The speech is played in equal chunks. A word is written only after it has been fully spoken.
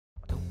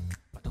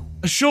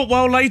a short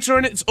while later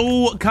and it's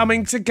all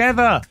coming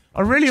together.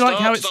 I really like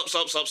how it's...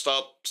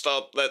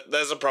 Stop.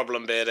 There's a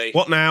problem, Beardy.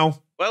 What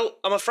now? Well,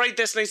 I'm afraid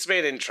this needs to be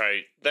an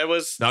intro. There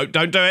was... No,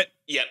 don't do it.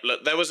 Yep,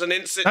 look, there was an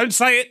incident... Don't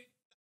say it.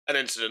 An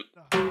incident.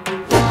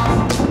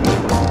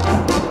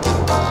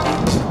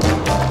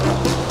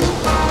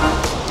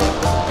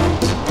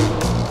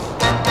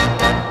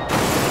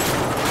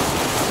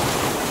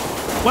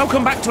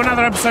 Welcome back to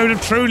another episode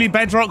of Truly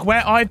Bedrock,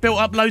 where I built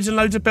up loads and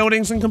loads of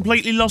buildings and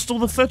completely lost all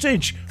the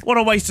footage. What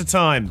a waste of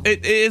time.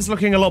 It is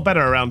looking a lot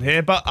better around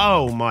here, but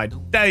oh my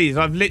days,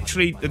 I've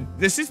literally...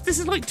 This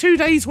is like 2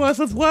 days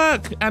worth of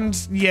work,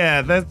 and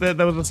yeah,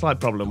 there was a slight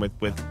problem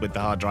with the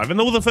hard drive,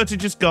 and all the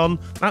footage is gone.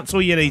 That's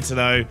all you need to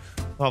know.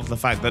 Apart from the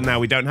fact that now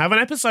we don't have an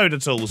episode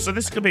at all, so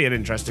this could be an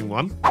interesting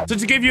one. So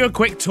to give you a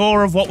quick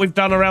tour of what we've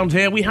done around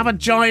here, we have a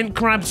giant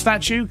crab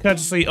statue,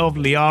 courtesy of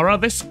Liara.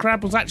 This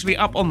crab was actually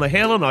up on the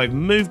hill, and I've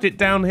moved it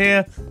down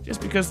here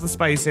just because the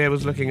space here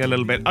was looking a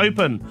little bit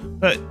open.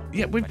 But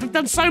yeah, we've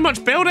done so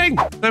much building.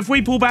 So if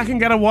we pull back and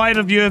get a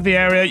wider view of the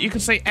area, you can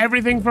see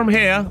everything from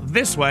here,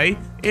 this way,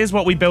 is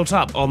what we built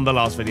up on the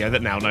last video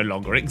that now no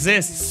longer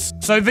exists.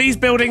 So these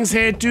buildings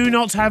here do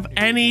not have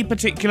any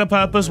particular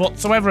purpose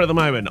whatsoever at the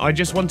moment. I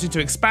just wanted to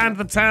expand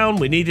the town.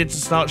 We needed to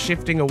start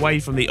shifting away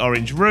from the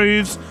orange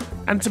roofs.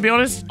 And to be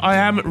honest, I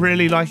am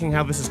really liking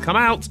how this has come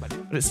out, but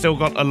it's still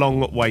got a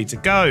long way to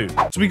go.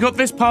 So we got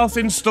this path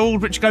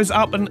installed, which goes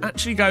up and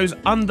actually goes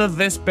under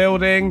this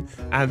building,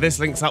 and this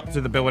links up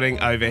to the building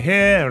over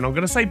here, and I'm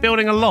going to say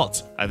building a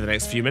lot over the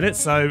next few minutes,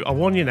 so I'll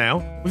warn you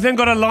now. We've then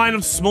got a line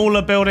of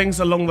smaller buildings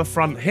along the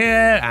front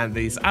here, and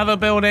these other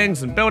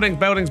buildings, and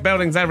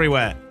buildings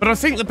everywhere. But I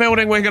think the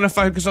building we're going to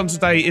focus on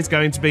today is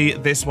going to be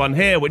this one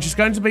here, which is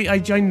going to be a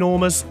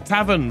ginormous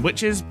tavern,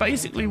 which is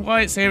basically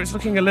why it's here. It's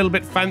looking a little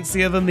bit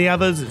fancier than the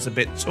others. It's a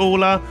bit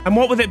taller, and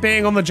what with it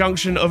being on the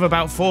junction of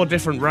about 4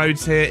 different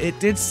roads here, it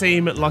did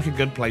seem like a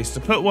good place to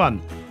put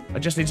one. I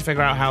just need to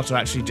figure out how to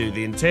actually do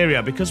the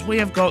interior, because we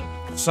have got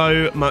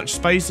so much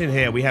space in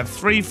here. We have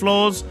 3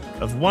 floors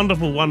of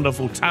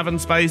wonderful tavern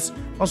space,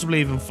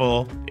 possibly even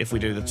 4 if we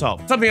do the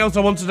top. Something else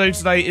I want to do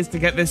today is to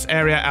get this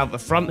area out the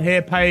front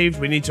here paved.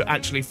 We need to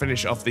actually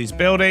finish off these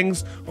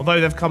buildings. Although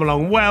they've come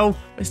along well,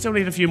 they still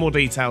need a few more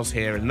details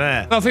here and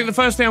there. So I think the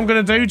first thing I'm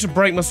going to do to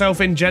break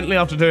myself in gently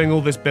after doing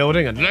all this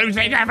building and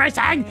losing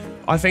everything,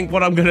 I think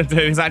what I'm going to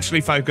do is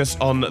actually focus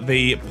on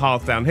the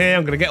path down here.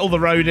 I'm going to get all the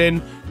road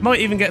in, might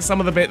even get some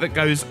of the bit that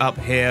goes up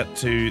here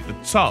to the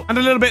top. And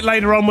a little bit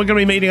later on, we're going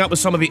to be meeting up with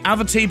some of the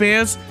other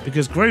T-beers,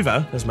 because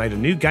Gruva has made a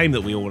new game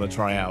that we all want to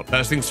try out.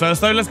 First things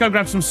first though, let's go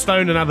grab some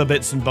stone and other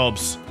bits and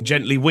bobs.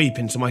 Gently weep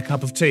into my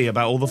cup of tea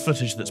about all the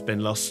footage that's been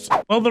lost.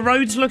 Well, the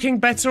road's looking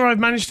better. I've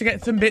managed to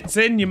get some bits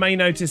in. You may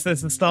notice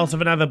there's the start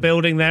of another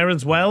building there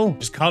as well.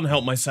 Just can't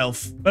help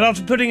myself. But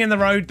after putting in the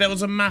road, there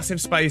was a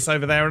massive space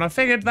over there, and I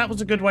figured that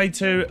was a good way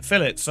to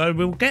fill it. So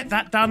we'll get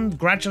that done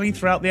gradually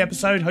throughout the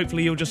episode.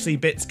 Hopefully you'll just see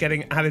bits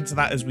getting added to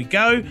that as we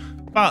go.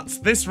 But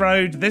this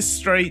road, this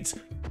street,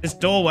 this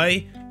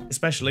doorway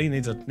especially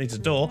needs a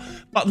door,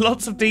 but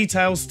lots of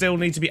details still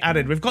need to be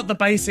added. We've got the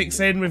basics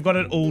in, we've got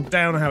it all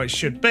down how it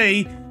should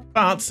be,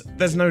 but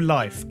there's no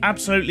life.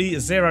 Absolutely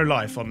 0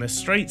 life on this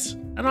street,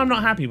 and I'm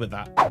not happy with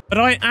that. But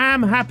I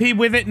am happy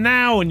with it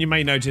now, and you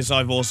may notice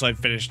I've also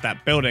finished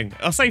that building.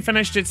 I'll say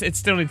finished, it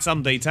still needs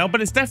some detail,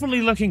 but it's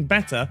definitely looking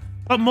better.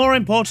 But more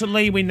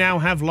importantly, we now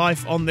have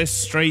life on this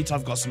street.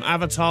 I've got some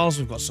avatars,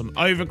 we've got some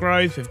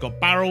overgrowth, we've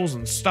got barrels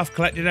and stuff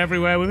collected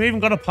everywhere. We've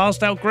even got a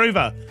passed out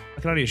Gruva.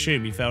 I can only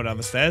assume he fell down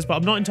the stairs, but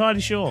I'm not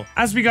entirely sure.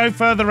 As we go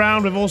further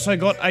around, we've also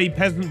got a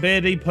peasant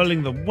beardy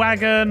pulling the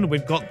wagon.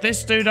 We've got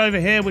this dude over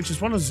here, which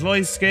is one of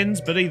Zloy's skins,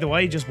 but either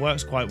way, just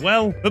works quite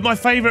well. But my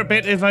favourite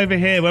bit is over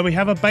here, where we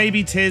have a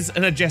baby Tiz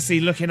and a Jessie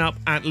looking up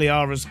at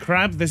Liara's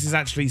crab. This is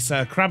actually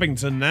Sir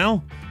Crabbington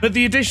now. But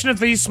the addition of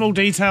these small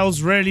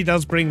details really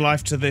does bring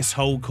life to this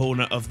whole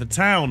corner of the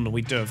town.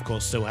 We do, of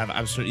course, still have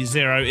absolutely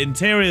 0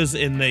 interiors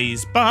in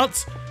these,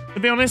 but to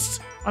be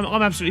honest,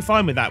 I'm absolutely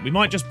fine with that. We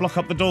might just block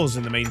up the doors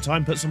in the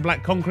meantime, put some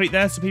black concrete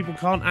there so people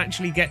can't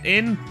actually get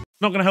in.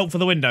 Not going to help for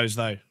the windows,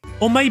 though.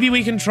 Or maybe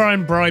we can try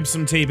and bribe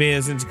some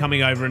T-beers into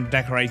coming over and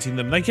decorating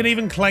them. They can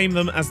even claim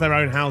them as their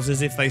own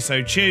houses if they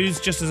so choose,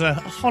 just as a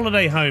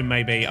holiday home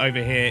maybe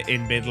over here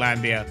in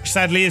Beardlandia, which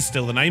sadly is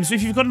still the name. So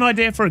if you've got an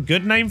idea for a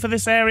good name for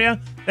this area,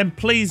 then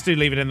please do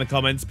leave it in the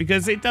comments,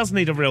 because it does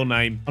need a real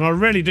name. And I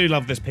really do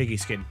love this piggy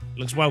skin. It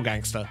looks well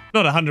gangster.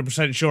 Not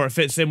 100% sure it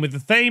fits in with the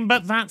theme,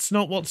 but that's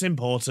not what's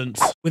important.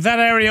 With that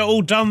area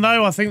all done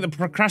though, I think the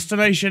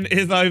procrastination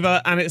is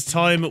over and it's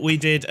time we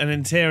did an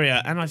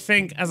interior. And I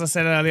think, as I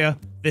said earlier,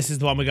 this is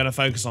the one we're going to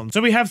focus on.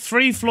 So we have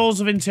 3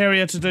 floors of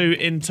interior to do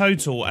in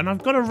total, and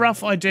I've got a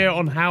rough idea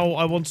on how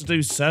I want to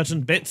do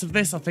certain bits of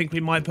this. I think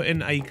we might put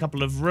in a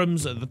couple of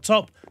rooms at the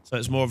top, so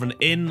it's more of an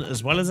inn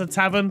as well as a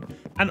tavern.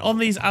 And on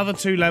these other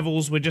 2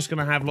 levels, we're just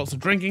going to have lots of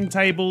drinking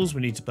tables.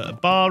 We need to put a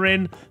bar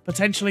in,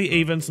 potentially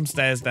even some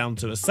stairs down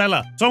to a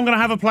cellar. So I'm going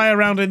to have a play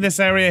around in this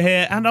area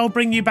here, and I'll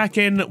bring you back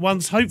in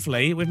once,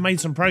 hopefully, we've made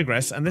some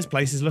progress and this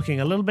place is looking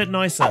a little bit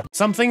nicer.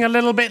 Something a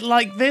little bit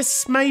like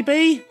this,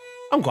 maybe?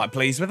 I'm quite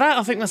pleased with that.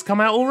 I think that's come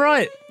out all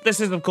right. This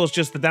is, of course,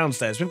 just the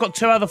downstairs. We've got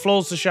 2 other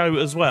floors to show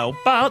as well.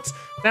 But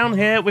down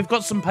here, we've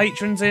got some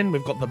patrons in.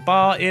 We've got the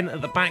bar in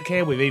at the back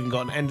here. We've even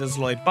got an Ender's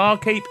Lloyd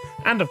barkeep.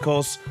 And, of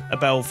course, a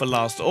bell for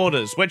last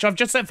orders, which I've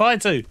just set fire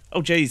to.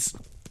 Oh, jeez.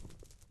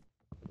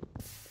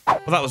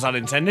 Well, that was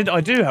unintended.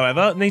 I do,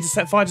 however, need to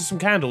set fire to some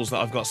candles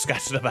that I've got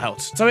scattered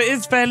about. So it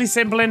is fairly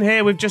simple in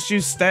here. We've just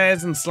used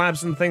stairs and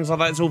slabs and things like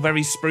that. It's all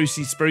very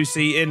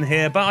sprucey in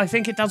here, but I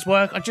think it does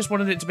work. I just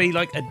wanted it to be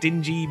like a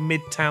dingy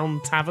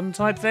midtown tavern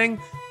type thing,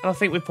 and I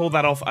think we've pulled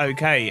that off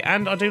okay.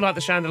 And I do like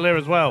the chandelier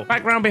as well.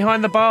 Background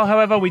behind the bar,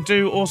 however, we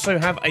do also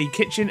have a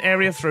kitchen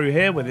area through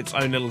here with its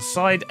own little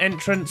side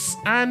entrance,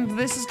 and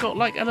this has got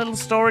like a little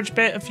storage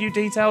bit, a few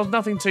details,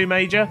 nothing too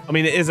major. I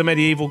mean, it is a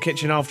medieval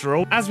kitchen after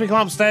all. As we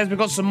come upstairs, we've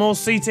got some more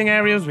seating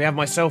areas. We have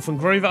myself and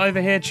Gruva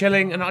over here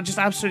chilling, and I just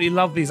absolutely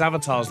love these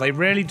avatars. They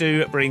really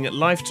do bring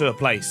life to a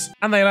place,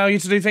 and they allow you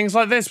to do things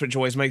like this, which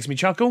always makes me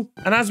chuckle.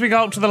 And as we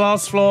go up to the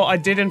last floor, I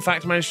did in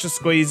fact manage to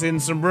squeeze in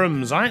some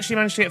rooms. I actually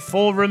managed to get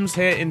 4 rooms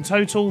here in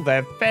total.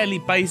 They're fairly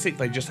basic.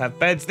 They just have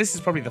beds. This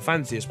is probably the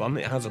fanciest one.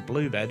 It has a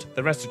blue bed.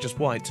 The rest are just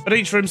white. But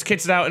each room's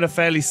kitted out in a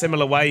fairly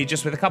similar way,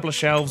 just with a couple of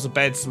shelves, a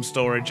bed, some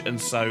storage, and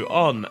so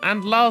on.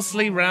 And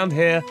lastly, round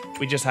here,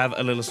 we just have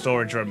a little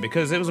storage room,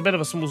 because it was a bit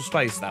of a small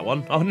space, that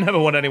one. I would never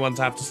want anyone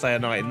to have to stay a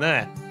night in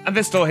there. And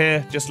this door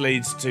here just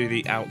leads to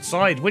the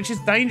outside, which is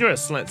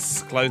dangerous.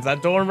 Let's close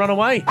that door and run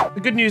away. The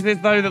good news is,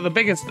 though, that the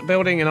biggest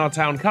building in our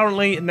town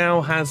currently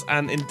now has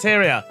an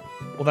interior,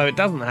 although it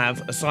doesn't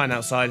have a sign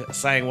outside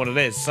saying what it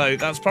is, so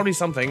that's probably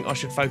something I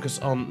should focus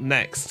on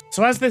next.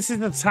 So as this is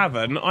a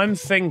tavern, I'm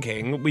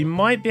thinking we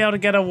might be able to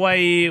get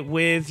away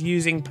with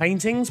using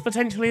paintings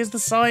potentially as the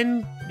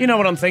sign. You know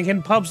what I'm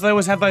thinking, pubs, they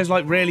always have those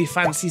like really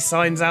fancy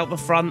signs out the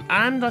front,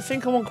 and I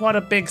think I want quite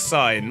a big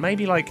sign,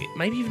 maybe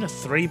even a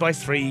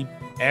 3x3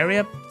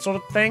 area sort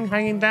of thing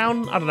hanging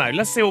down. I don't know,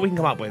 let's see what we can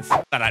come up with.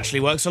 That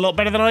actually works a lot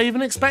better than I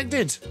even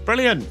expected.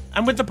 Brilliant.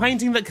 And with the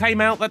painting that came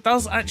out, that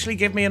does actually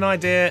give me an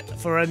idea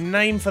for a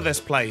name for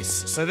this place.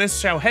 So this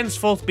shall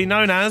henceforth be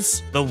known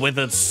as the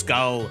Withered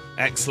Skull.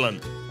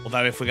 Excellent.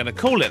 Although if we're going to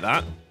call it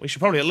that, we should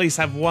probably at least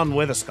have one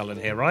wither skull in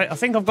here, right? I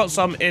think I've got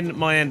some in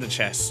my ender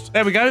chest.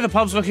 There we go. The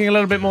pub's looking a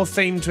little bit more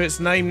themed to its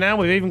name now.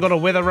 We've even got a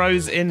wither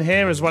rose in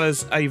here, as well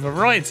as a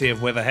variety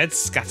of wither heads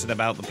scattered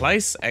about the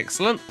place.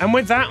 Excellent. And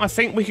with that, I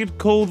think we could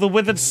call the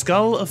Withered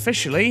Skull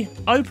officially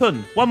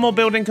open. One more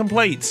building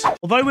complete.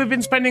 Although we've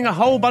been spending a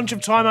whole bunch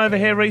of time over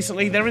here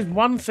recently, there is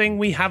one thing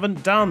we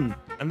haven't done,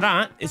 and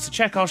that is to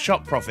check our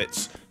shop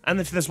profits. And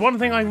if there's one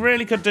thing I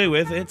really could do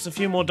with, it's a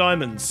few more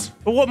diamonds.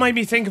 But what made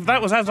me think of that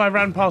was, as I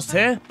ran past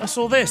here, I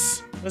saw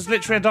this. There's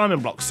literally a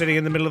diamond block sitting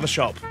in the middle of the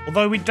shop.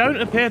 Although we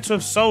don't appear to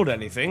have sold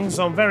anything,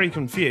 so I'm very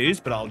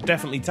confused, but I'll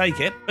definitely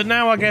take it. But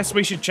now I guess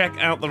we should check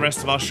out the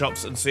rest of our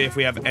shops and see if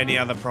we have any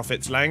other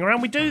profits laying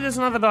around. We do, there's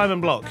another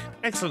diamond block.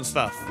 Excellent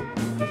stuff.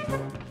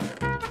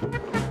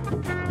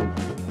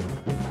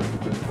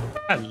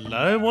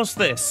 Hello, what's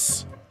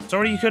this?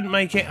 Sorry you couldn't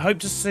make it. Hope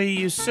to see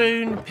you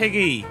soon,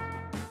 Piggy.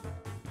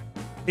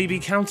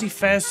 PB County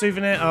Fair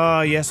souvenir.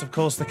 Ah, yes, of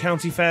course, the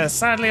County Fair.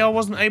 Sadly, I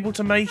wasn't able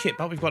to make it,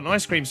 but we've got an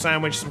ice cream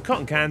sandwich, some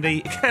cotton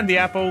candy, candy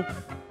apple,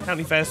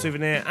 County Fair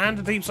souvenir, and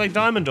a deep slate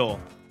diamond ore.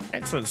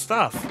 Excellent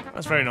stuff.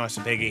 That's very nice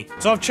of Piggy.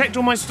 So I've checked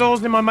all my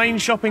stores in my main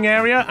shopping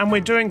area, and we're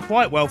doing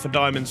quite well for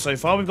diamonds so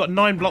far. We've got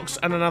 9 blocks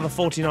and another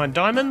 49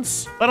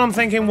 diamonds. But I'm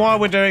thinking while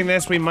we're doing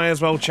this, we may as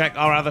well check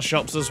our other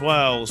shops as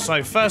well.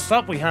 So first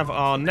up, we have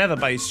our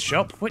nether-based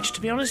shop, which,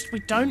 to be honest, we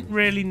don't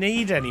really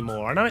need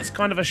anymore. I know it's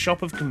kind of a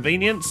shop of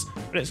convenience,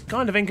 but it's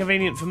kind of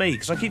inconvenient for me,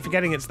 because I keep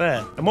forgetting it's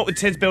there. And what with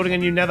Tid's building a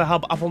new nether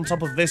hub up on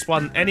top of this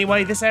one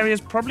anyway, this area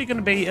is probably going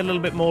to be a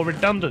little bit more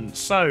redundant.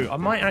 So I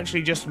might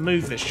actually just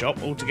move this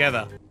shop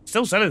altogether.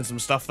 Still selling some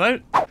stuff, though.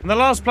 And the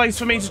last place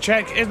for me to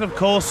check is, of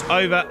course,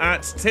 over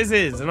at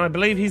Tiz's, and I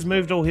believe he's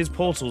moved all his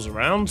portals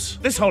around.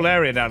 This whole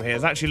area down here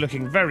is actually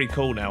looking very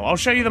cool now. I'll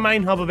show you the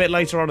main hub a bit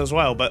later on as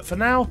well, but for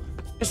now,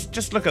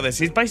 just look at this.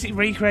 He's basically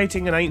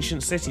recreating an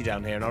ancient city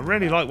down here, and I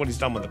really like what he's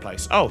done with the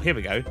place. Oh, here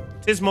we go.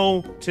 Tiz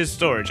Mall, Tiz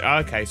Storage.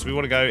 Okay, so we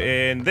want to go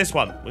in this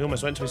one. We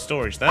almost went to his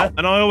storage there.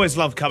 And I always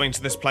love coming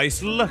to this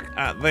place. Look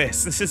at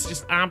this. This is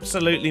just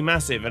absolutely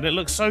massive, and it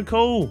looks so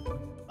cool.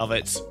 Love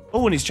it.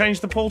 Oh, and he's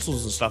changed the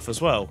portals and stuff as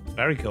well.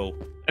 Very cool.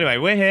 Anyway,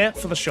 we're here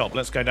for the shop.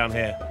 Let's go down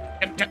here.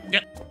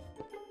 Yep.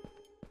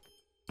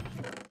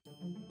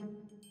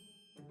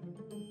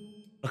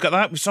 Look at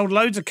that. We sold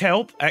loads of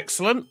kelp.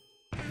 Excellent.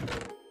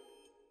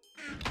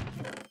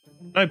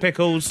 No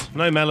pickles,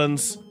 no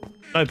melons,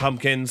 no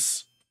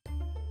pumpkins.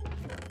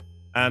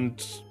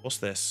 And what's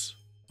this?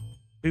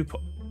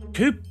 Coupon.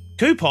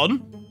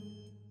 Coupon?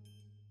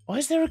 Why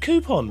is there a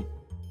coupon?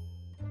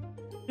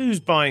 Who's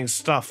buying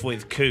stuff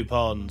with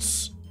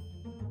coupons?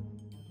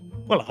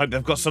 Well, I hope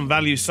they've got some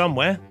value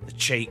somewhere. The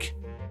cheek.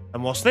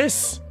 And what's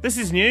this? This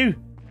is new.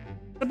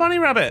 The bunny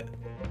rabbit.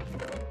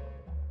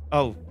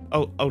 Oh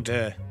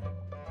dear.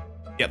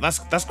 Yeah,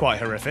 that's quite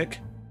horrific.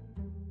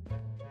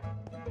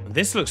 And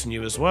this looks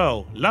new as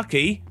well.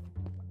 Lucky.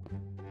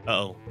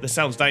 Uh-oh, this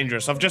sounds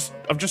dangerous. I've just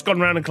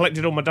gone around and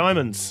collected all my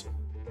diamonds.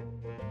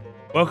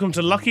 Welcome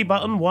to Lucky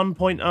Button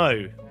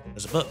 1.0.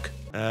 There's a book.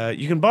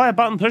 You can buy a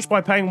button push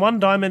by paying 1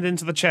 diamond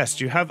into the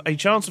chest. You have a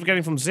chance of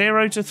getting from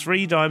 0 to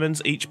 3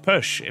 diamonds each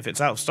push. If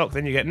it's out of stock,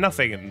 then you get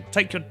nothing and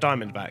take your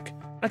diamond back.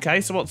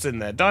 Okay, so what's in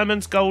there?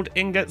 Diamonds, gold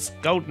ingots,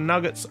 gold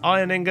nuggets,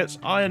 iron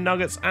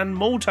nuggets, and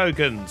more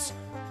tokens.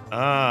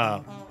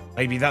 Ah,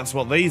 maybe that's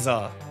what these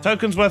are.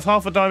 Tokens worth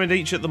half a diamond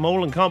each at the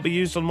mall and can't be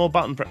used on more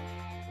button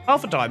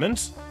half a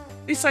diamond?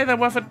 You say they're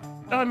worth a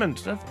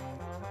diamond?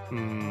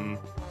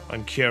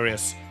 I'm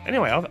curious.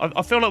 Anyway,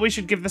 I feel like we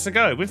should give this a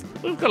go. We've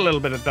got a little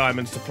bit of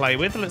diamonds to play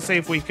with. Let's see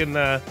if we can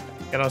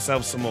get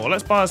ourselves some more.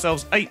 Let's buy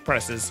ourselves 8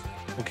 presses.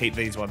 We'll keep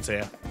these ones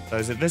here. So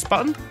is it this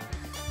button?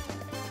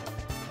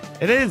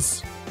 It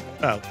is.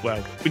 Oh,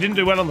 well, we didn't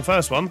do well on the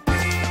first one.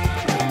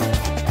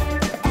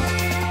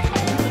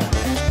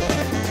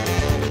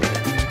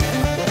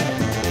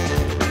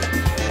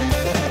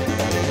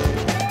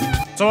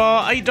 So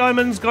our 8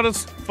 diamonds got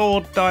us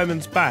 4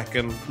 diamonds back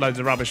and loads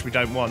of rubbish we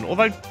don't want.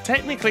 Although,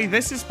 technically,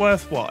 this is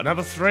worth, what,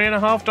 another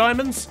 3.5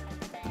 diamonds?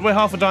 We're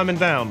half a diamond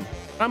down.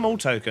 That mall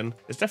token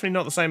is definitely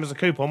not the same as a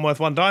coupon worth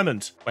 1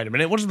 diamond. Wait a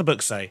minute, what does the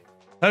book say?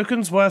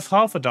 Tokens worth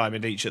half a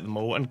diamond each at the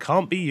mall and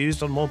can't be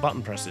used on more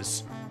button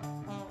presses.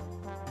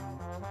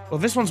 Well,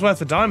 this one's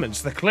worth a diamond,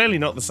 so they're clearly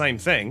not the same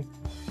thing.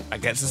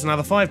 That gets us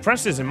another 5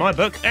 presses in my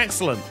book.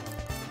 Excellent.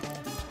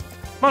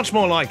 Much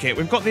more like it.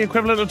 We've got the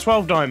equivalent of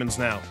 12 diamonds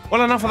now.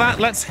 Well, enough of that.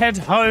 Let's head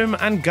home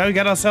and go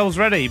get ourselves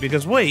ready,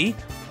 because we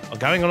are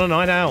going on a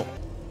night out.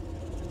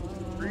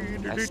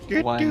 That's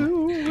 1,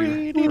 2,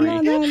 3.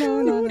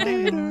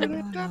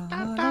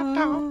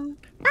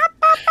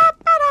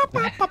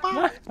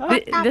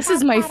 This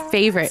is my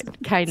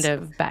favorite kind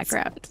of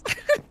background.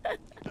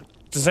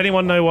 Does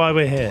anyone know why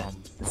we're here?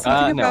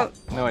 No, about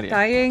no idea.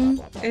 dying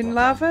in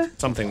lava?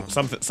 Something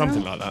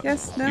like that.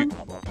 Yes, no?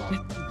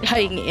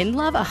 Dying in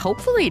lava?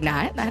 Hopefully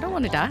not. I don't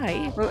want to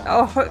die.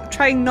 Well,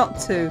 trying not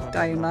to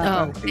die in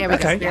lava. Oh, there we go.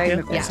 Okay, That's the aim yeah,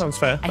 of that it. sounds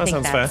fair. I That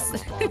think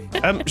sounds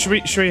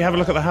fair. Should we have a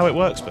look at the How It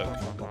Works book?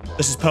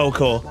 This is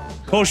Pearlcore.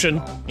 Caution,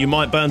 you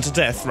might burn to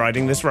death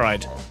riding this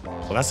ride.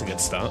 Well, that's a good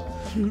start.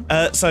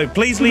 So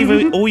please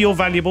leave all your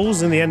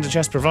valuables in the ender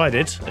chest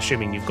provided,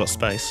 assuming you've got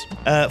space.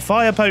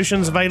 Fire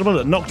potions available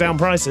at knockdown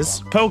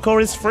prices.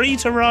 Pearlcore is free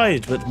to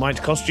ride, but might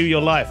cost you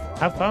your life.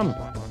 Have fun.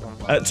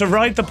 To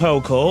ride the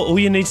Pearlcore, all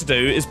you need to do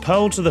is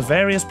pearl to the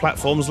various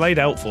platforms laid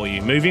out for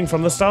you, moving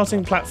from the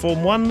starting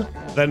platform 1,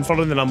 then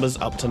following the numbers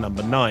up to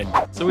number 9.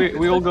 So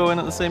we all go in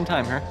at the same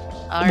time, huh?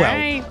 All Well,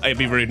 right. it'd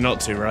be rude not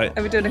to, right?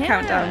 Are we doing a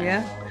countdown,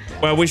 yeah?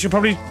 Well, we should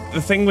probably...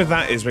 The thing with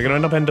that is we're going to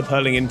end up ender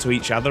pearling into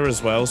each other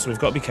as well, so we've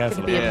got to be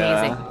careful. It'd be of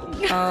amazing.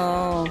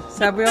 Oh,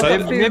 so have we all So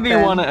got food Maybe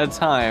then? one at a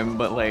time,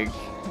 but like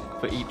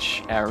for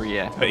each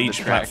area. For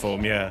each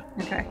platform, yeah.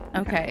 Okay.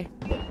 Okay.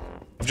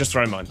 I've just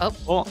thrown mine. Oh,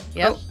 Oh,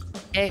 yep.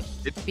 Hey,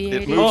 It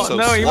Beardy. moves so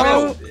no, you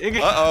slow.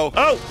 missed.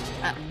 Uh-oh.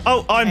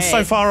 Oh, I'm so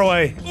Hey. far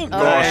away. Gosh,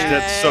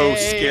 that's so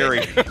Hey. scary.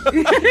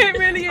 It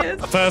really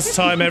is. First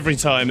time, every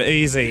time.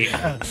 Easy.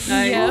 Nice.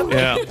 Yep.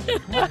 Yeah.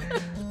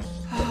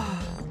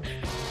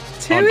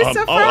 2 is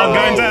so far I'm away.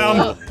 going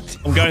down.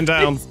 I'm going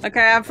down. Okay,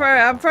 I'm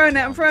throwing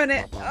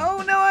it.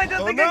 Oh no, I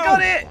don't think I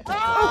got it.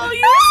 Oh,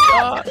 you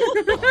Oh,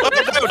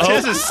 no,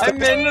 Tiz is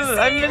I'm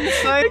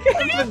inside.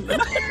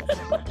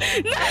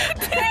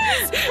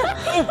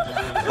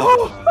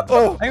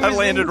 Oh, I I was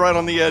landed in- right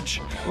on the edge.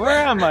 Where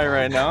am I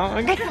right now?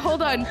 Okay.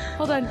 Hold on.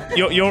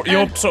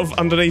 You're sort of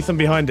underneath and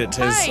behind it,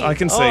 Tiz. Hi. I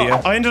can see Oh. you.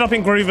 I ended up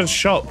in Gruva's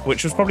shop,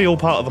 which was probably all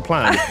part of the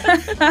plan.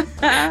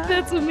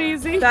 That's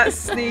amazing. That's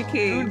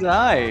sneaky. Who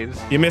died?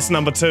 You miss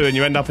number 2 and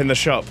you end up in the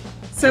shop.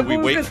 So We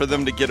what wait we're for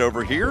them to get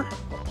over here.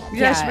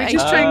 Yeah, should we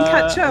just try and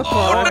catch up?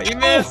 Oh, Or... you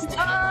missed.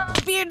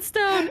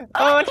 Beardstone.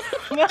 Oh,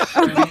 no.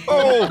 Oh,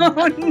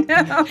 Oh no!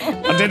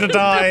 I didn't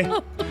die.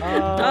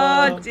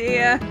 Oh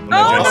dear!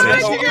 no,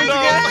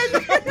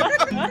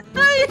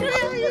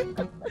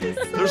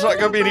 there's not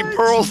going to be any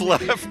pearls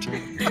left.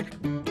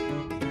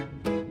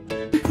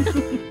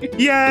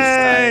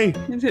 Yay!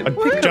 Is it I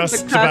work?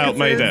 just The about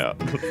made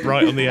carcasses? it.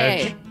 Right on the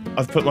edge. Hey.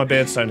 I've put my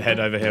Beardstone head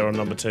over here on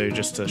number 2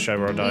 just to show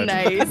where I died.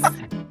 Nice.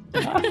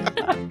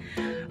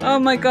 Oh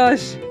my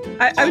gosh!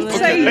 I would Okay,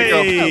 say.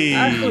 Hey!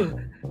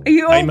 Are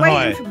you all Aim waiting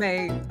high. for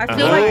me? I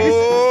feel Uh-huh. like. This...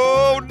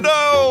 Oh,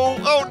 no.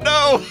 Oh,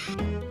 no.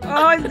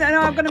 Oh no!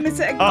 I'm gonna miss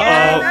it again!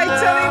 Uh-oh. I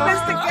totally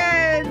missed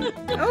again!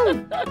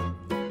 Oh.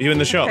 Are you in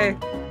the shop? Okay.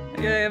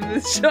 Yeah, I'm in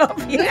the shop.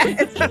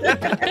 Yes.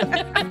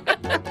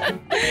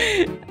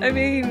 I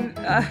mean,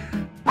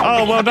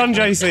 Oh, well done,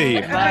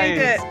 JC. I made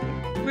it.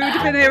 We would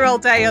have been here all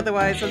day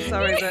otherwise. I'm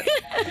sorry, but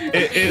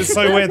It's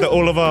so weird that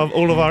all of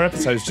our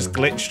episodes just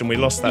glitched and we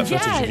lost that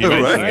footage Yeah. of you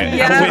Right. making it.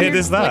 Yeah. How weird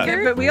is that?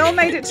 okay, but we all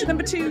made it to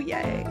number 2.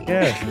 Yay!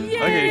 Yeah.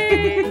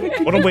 Yay.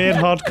 What a weird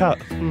hard cut.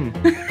 Oh,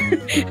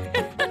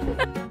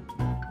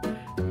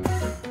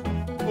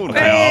 no.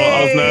 Okay,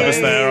 I was nervous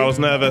there. I was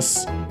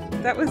nervous.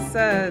 That was.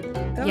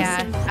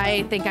 Yeah,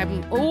 I think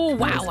I'm. Oh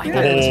wow, I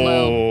thought it was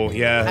low. Oh,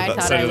 yeah. I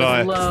thought so I did was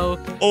I. low.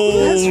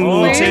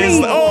 Oh, That's it is.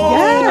 really- Oh,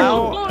 Yeah.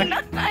 Oh,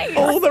 nice.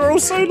 oh, they're all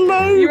so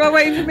low. You are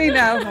waiting for me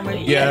now. Oh my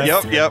Yeah.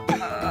 Yep, yep. Oh.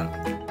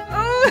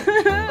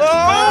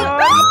 Oh,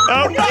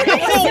 Oh no!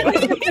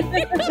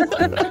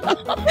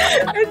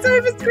 It's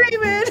over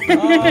screaming.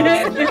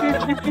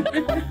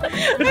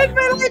 And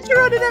my lights are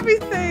on and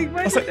everything.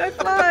 Why did I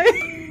fly?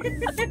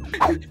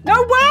 No,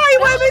 why?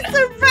 Why am I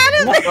so bad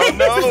at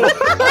this?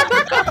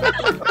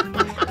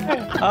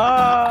 Oh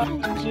Oh,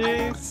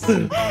 jeez.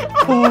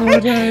 Oh my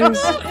days.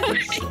 Oh my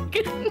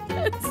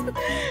goodness.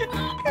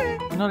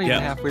 I'm not even Yeah.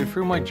 halfway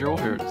through, my jaw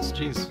hurts.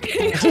 Jeez.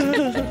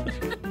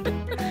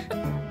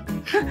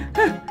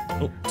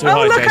 Oh, too Oh,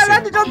 high, look, I JC.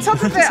 landed on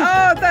top of it.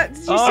 Oh, that, did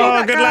you see Oh,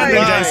 that good guy?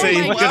 landing, Oh JC.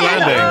 my Good God.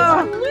 landing.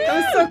 Oh, that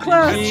was so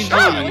close.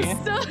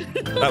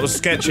 GG. That was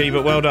sketchy,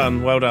 but well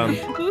done. Well done.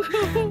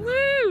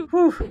 Woo.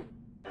 Whew.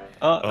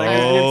 Oh, there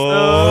goes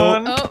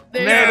Oh. Beardstone. Oh,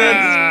 there Made it it. is.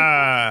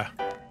 Yeah.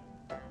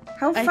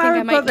 How I think far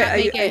I might above it not are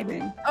you make it.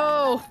 aiming?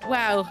 Oh,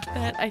 wow.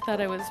 That I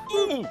thought I was.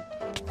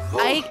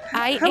 I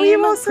How are you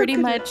aim all so pretty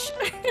good much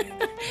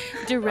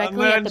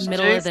directly at the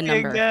middle of the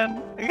number.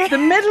 Again. The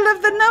middle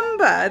of the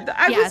number?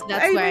 I Yeah, was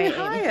that's where I aiming aim.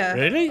 higher.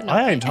 Really?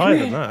 I ain't higher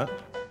than that.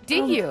 Do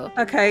you?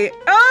 Okay.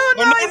 Oh,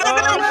 no, no, I no,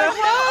 don't know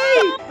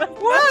why.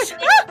 What?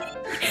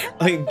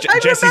 I think I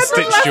Jesse remembered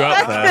stitched you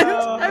last up there. second.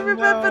 Oh, I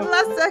remembered no.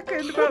 last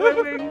second about my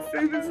wings.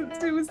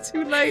 It was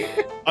too late.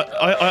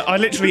 I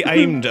literally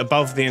aimed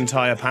above the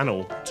entire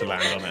panel to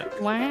land on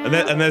it. Wow.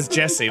 And there's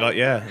Jesse, like,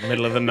 yeah,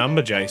 middle of the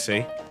number,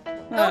 JC.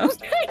 Oh.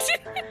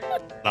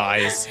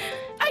 Lies.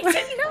 I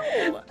didn't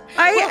know.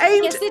 I Well,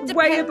 aimed yes, it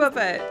way depends. above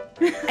it.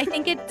 I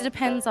think it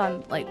depends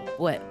on like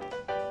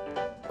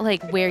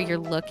where you're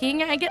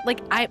looking. I get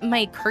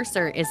my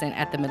cursor isn't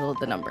at the middle of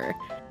the number,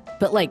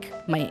 but like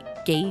my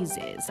gaze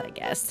is, I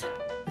guess.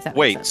 If that makes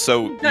Wait, sense.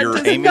 so That you're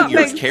does aiming not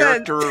your make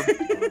character.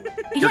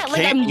 Yeah,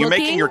 like I'm You're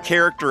making looking- your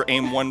character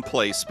aim one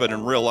place, but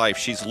in real life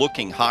she's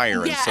looking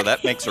higher, and so Yeah.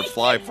 that makes her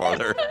fly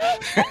farther.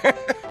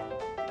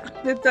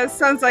 That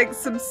sounds like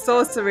some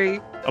sorcery.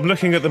 I'm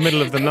looking at the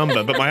middle of the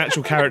number, but my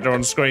actual character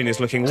on screen is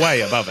looking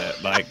way above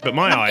it. Like, but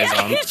my eyes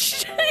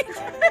aren't.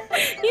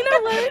 You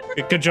know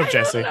what? Good job,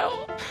 Jesse.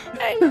 No,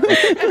 I'm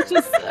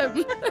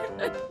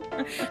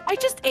I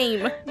just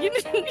aim. You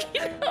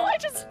know, I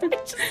just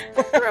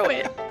throw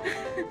it.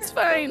 It's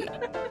fine.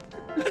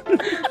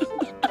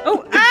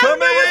 Oh, what's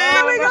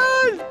going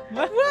on?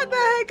 What the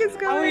heck is How are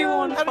going you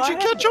on? on How did you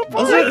fire? catch up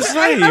I was on about to it?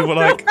 say, you were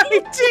like, No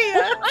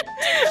idea.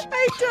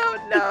 I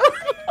don't know.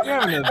 You're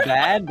having a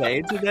bad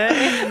day today.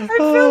 I feel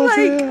Oh, like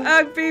dear.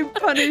 I'm being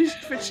punished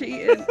for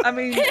cheating. I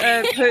mean,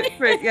 yeah. Okay.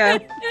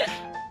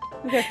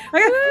 No,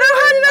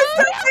 how did I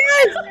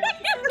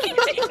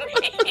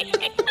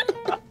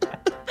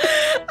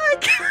I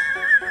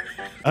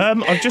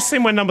can't. I've just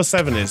seen where number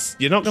 7 is.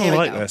 You're not going Here to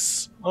we like go.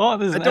 this. Oh,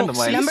 there's an I don't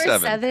Endermite. see Number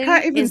seven. 7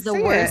 Can't even is the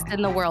see worst it.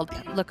 in the world.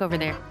 Look over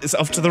there. It's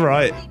off to the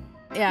right.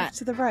 Yeah.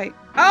 To the right.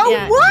 Oh,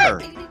 Yeah.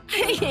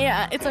 what?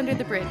 Yeah, it's under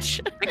the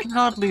bridge. I can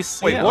hardly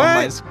see Wait, it what? on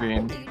my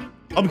screen.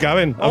 I'm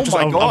going. Oh my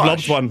I've gosh.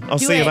 lobbed one. I'll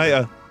Do see you it.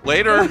 later.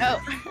 Later. Oh.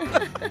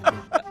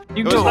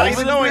 You It was go nice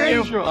over knowing the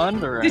you. bridge or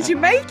under it? Did you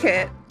make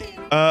it?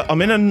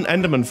 I'm in an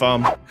Enderman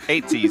farm.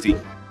 8's easy.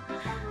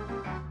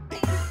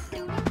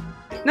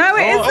 No,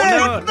 it Oh,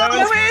 isn't. no,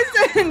 No,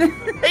 it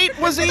isn't. 8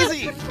 was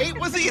easy. 8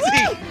 was easy.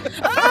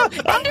 Oh,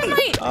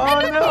 Endermite! Oh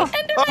no!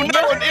 Oh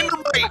no, an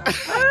endermite.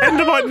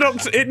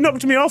 Endermite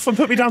knocked me off and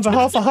put me down to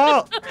half a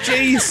heart.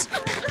 Jeez.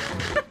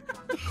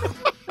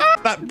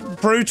 That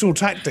brutal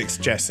tactics,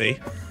 Jesse.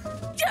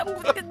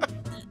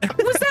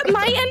 Was that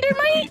my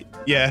Endermite?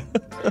 Yeah.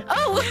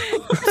 Oh,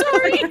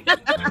 sorry.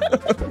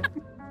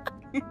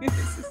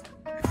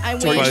 I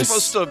So are you win.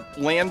 Close. supposed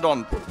to land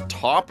on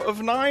top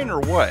of 9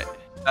 or what?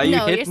 You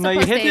No, hit, you're no,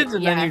 you supposed hit to- it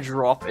and yeah. then you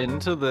drop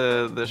into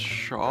the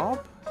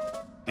shop.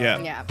 Yeah.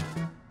 Yeah.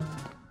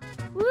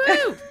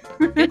 Woo!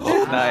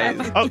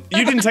 Nice. Oh,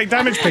 you didn't take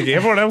damage, Piggy.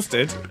 Everyone else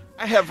did.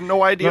 I have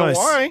no idea Nice.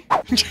 why.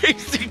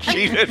 JC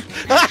cheated.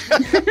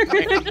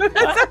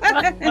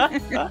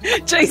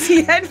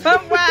 JC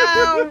headphone.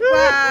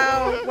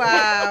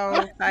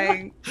 Wow.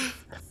 Thanks.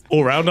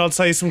 All round, I'd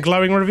say some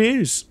glowing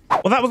reviews.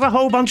 Well, that was a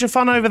whole bunch of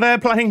fun over there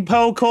playing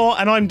Pearlcore,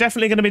 and I'm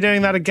definitely going to be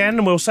doing that again,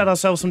 and we'll set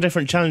ourselves some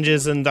different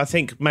challenges, and I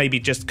think maybe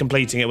just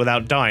completing it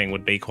without dying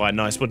would be quite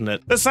nice, wouldn't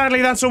it? But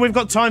sadly, that's all we've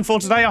got time for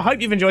today. I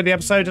hope you've enjoyed the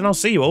episode, and I'll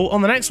see you all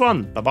on the next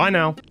one. Bye-bye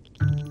now.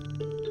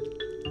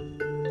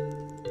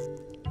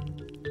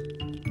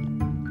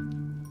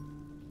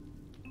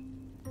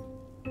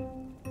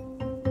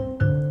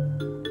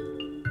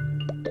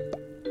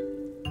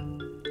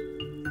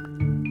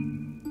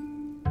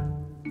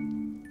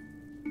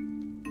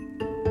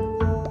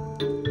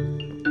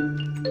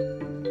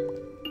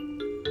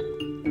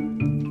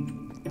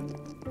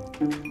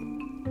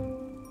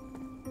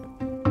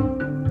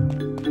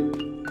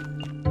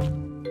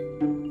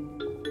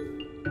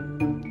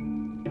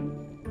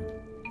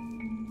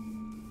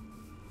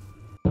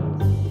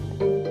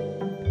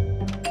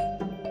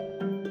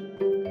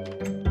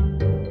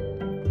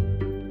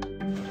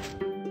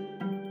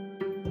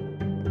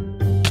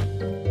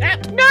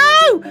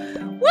 No!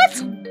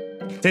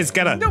 What? Tiz,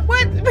 get her. No,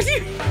 what?